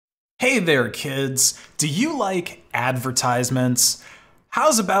Hey there, kids. Do you like advertisements?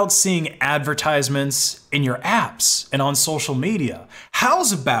 How's about seeing advertisements in your apps and on social media?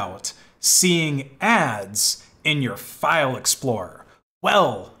 How's about seeing ads in your file explorer?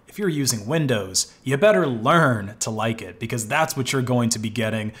 Well, if you're using Windows, you better learn to like it because that's what you're going to be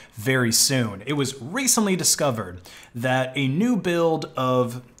getting very soon. It was recently discovered that a new build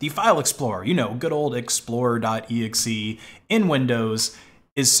of the file explorer, good old explorer.exe in Windows,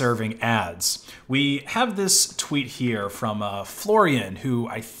 is serving ads. We have this tweet here from Florian, who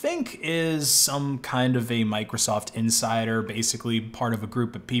I think is some kind of a Microsoft insider, basically part of a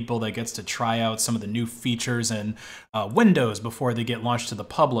group of people that gets to try out some of the new features in Windows before they get launched to the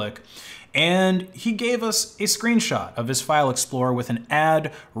public. And he gave us a screenshot of his file explorer with an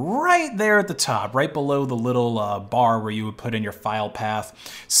ad right there at the top, right below the little bar where you would put in your file path,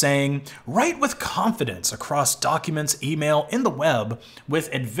 saying, "Write with confidence across documents, email, and the web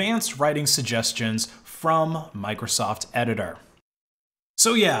with advanced writing suggestions from Microsoft Editor."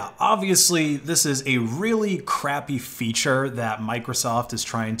 So yeah, obviously this is a really crappy feature that Microsoft is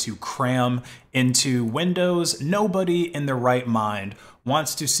trying to cram into Windows. Nobody in their right mind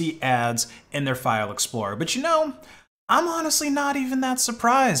wants to see ads in their file explorer. But I'm honestly not even that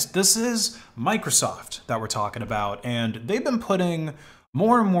surprised. This is Microsoft that we're talking about, and they've been putting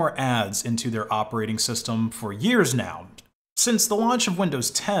more and more ads into their operating system for years now. Since the launch of Windows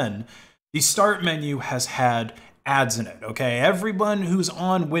 10, the start menu has had ads in it, okay? Everyone who's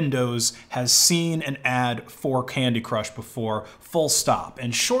on Windows has seen an ad for Candy Crush before, full stop.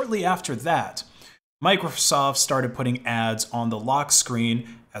 And shortly after that, Microsoft started putting ads on the lock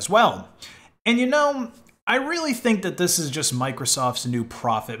screen as well. And I really think that this is just Microsoft's new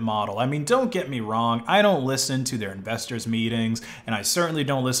profit model. I mean, don't get me wrong, I don't listen to their investors' meetings, and I certainly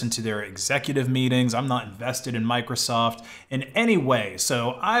don't listen to their executive meetings. I'm not invested in Microsoft in any way,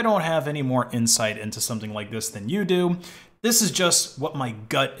 so I don't have any more insight into something like this than you do. This is just what my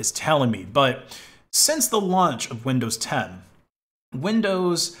gut is telling me. But since the launch of Windows 10,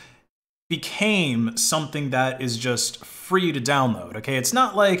 Windows became something that is just free to download, okay? It's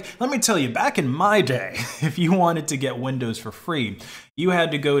not like, let me tell you, back in my day, if you wanted to get Windows for free, you had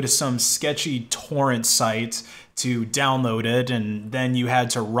to go to some sketchy torrent site to download it, and then you had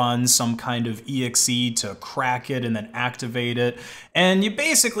to run some kind of exe to crack it and then activate it. And you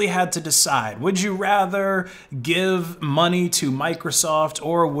basically had to decide, would you rather give money to Microsoft,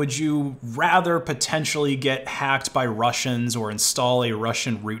 or would you rather potentially get hacked by Russians or install a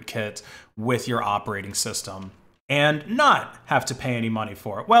Russian rootkit with your operating system and not have to pay any money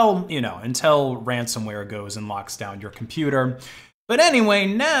for it? Well, until ransomware goes and locks down your computer. But anyway,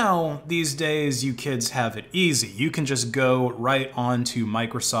 now, these days, you kids have it easy. You can just go right onto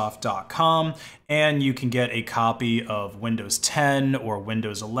Microsoft.com and you can get a copy of Windows 10 or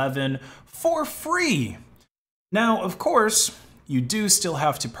Windows 11 for free. Now, of course, you do still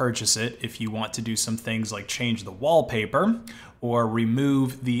have to purchase it if you want to do some things like change the wallpaper or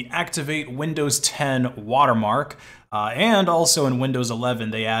remove the Activate Windows 10 watermark. And also in Windows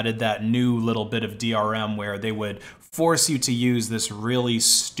 11, they added that new little bit of DRM where they would force you to use this really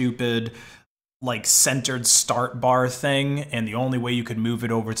stupid, centered start bar thing, and the only way you could move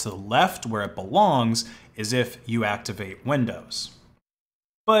it over to the left where it belongs is if you activate Windows.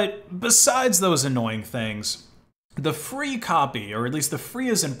 But besides those annoying things, the free copy, or at least the free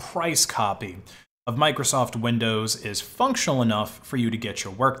as in price copy, of Microsoft Windows is functional enough for you to get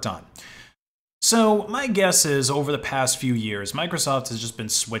your work done. So my guess is over the past few years, Microsoft has just been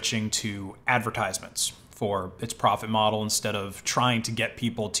switching to advertisements for its profit model instead of trying to get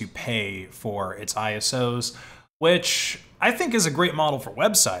people to pay for its ISOs, which I think is a great model for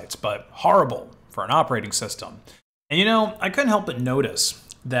websites, but horrible for an operating system. And I couldn't help but notice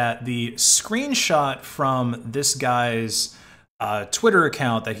that the screenshot from this guy's Twitter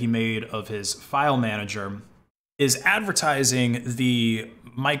account that he made of his file manager is advertising the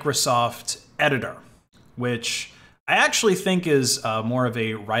Microsoft Editor, which I actually think is more of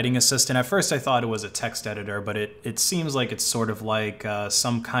a writing assistant. At first I thought it was a text editor, but it seems like it's sort of like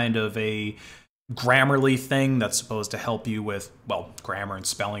some kind of a Grammarly thing that's supposed to help you with, grammar and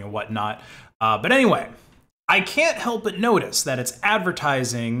spelling and whatnot. But anyway, I can't help but notice that it's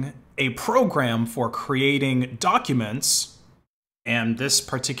advertising a program for creating documents, and this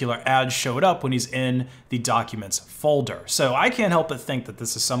particular ad showed up when he's in the Documents folder. So I can't help but think that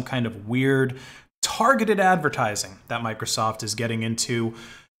this is some kind of weird targeted advertising that Microsoft is getting into.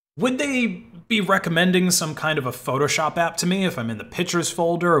 Would they be recommending some kind of a Photoshop app to me if I'm in the Pictures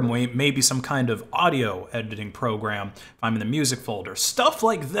folder, or maybe some kind of audio editing program if I'm in the Music folder? Stuff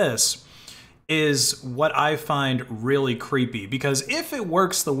like this is what I find really creepy, because if it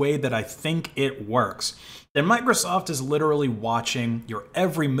works the way that I think it works, then Microsoft is literally watching your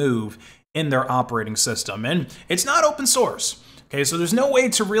every move in their operating system. And it's not open source. Okay, so there's no way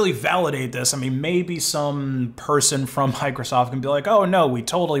to really validate this. I mean, maybe some person from Microsoft can be like, oh no, we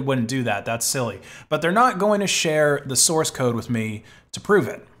totally wouldn't do that. That's silly. But they're not going to share the source code with me to prove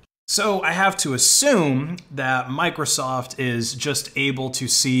it. So I have to assume that Microsoft is just able to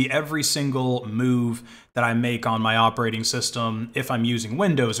see every single move that I make on my operating system if I'm using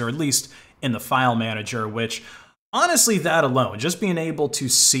Windows, or at least in the file manager, which honestly, that alone, just being able to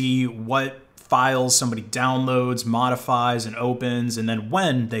see what files somebody downloads, modifies, and opens, and then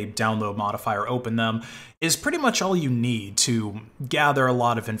when they download, modify, or open them, is pretty much all you need to gather a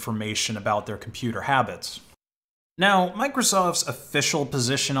lot of information about their computer habits. Now, Microsoft's official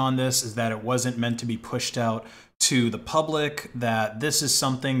position on this is that it wasn't meant to be pushed out to the public, that this is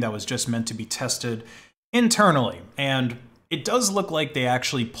something that was just meant to be tested internally. And it does look like they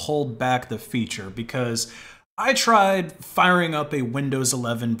actually pulled back the feature, because I tried firing up a Windows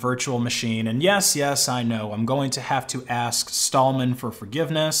 11 virtual machine, and yes, I know I'm going to have to ask Stallman for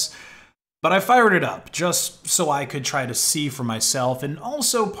forgiveness, but I fired it up just so I could try to see for myself, and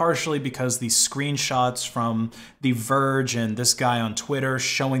also partially because the screenshots from The Verge and this guy on Twitter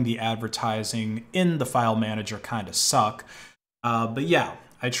showing the advertising in the file manager kind of suck. But yeah,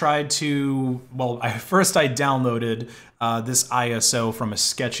 I tried to, well, first I downloaded this ISO from a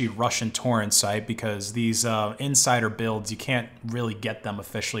sketchy Russian torrent site, because these insider builds, you can't really get them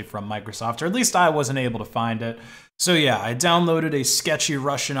officially from Microsoft, or at least I wasn't able to find it. So yeah, I downloaded a sketchy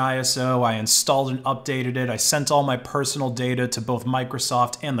Russian ISO, I installed and updated it, I sent all my personal data to both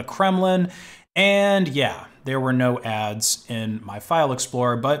Microsoft and the Kremlin, and yeah, there were no ads in my file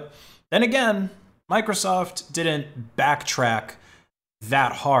explorer. But then again, Microsoft didn't backtrack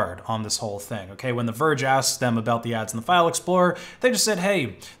that hard on this whole thing, okay? When The Verge asked them about the ads in the file explorer, they just said,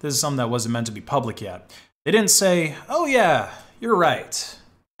 hey, this is something that wasn't meant to be public yet. They didn't say, oh yeah, you're right,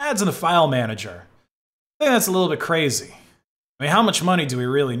 ads in the file manager. I think that's a little bit crazy. I mean, how much money do we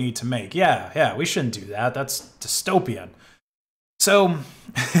really need to make? Yeah, we shouldn't do that. That's dystopian. So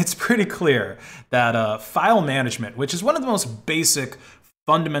it's pretty clear that file management, which is one of the most basic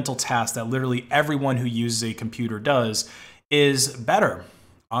fundamental tasks that literally everyone who uses a computer does, is better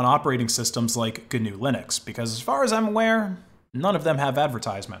on operating systems like GNU Linux, because as far as I'm aware, none of them have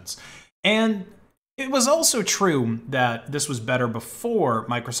advertisements. And it was also true that this was better before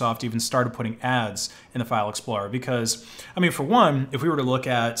Microsoft even started putting ads in the File Explorer, because, I mean, for one, if we were to look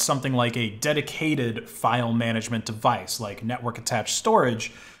at something like a dedicated file management device, like network attached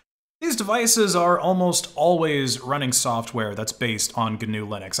storage, these devices are almost always running software that's based on GNU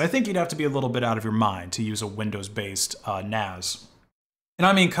Linux. I think you'd have to be a little bit out of your mind to use a Windows-based NAS. And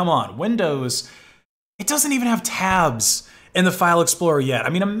I mean, come on, Windows, it doesn't even have tabs in the File Explorer yet. I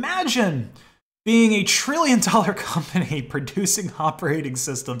mean, imagine being a $1 trillion company producing operating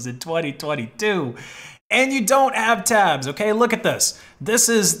systems in 2022, and you don't have tabs, okay? Look at this. This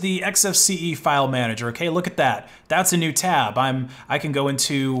is the XFCE file manager, okay? Look at that. That's a new tab. I can go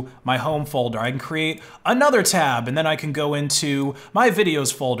into my home folder. I can create another tab, and then I can go into my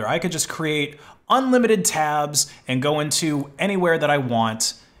videos folder. I could just create unlimited tabs and go into anywhere that I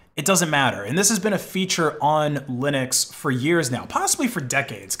want. It doesn't matter. And this has been a feature on Linux for years now, possibly for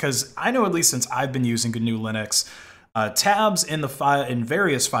decades, because I know at least since I've been using GNU Linux, tabs in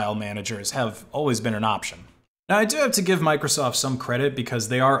various file managers have always been an option. Now, I do have to give Microsoft some credit, because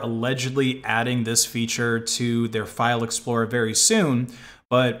they are allegedly adding this feature to their File Explorer very soon,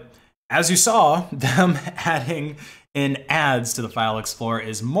 but as you saw, them adding in ads to the File Explorer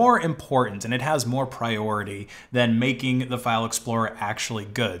is more important, and it has more priority than making the File Explorer actually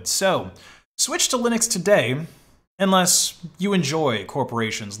good. So switch to Linux today, unless you enjoy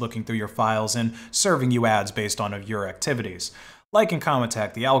corporations looking through your files and serving you ads based on your activities. Like and comment,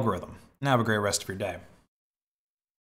 tag the algorithm, and have a great rest of your day.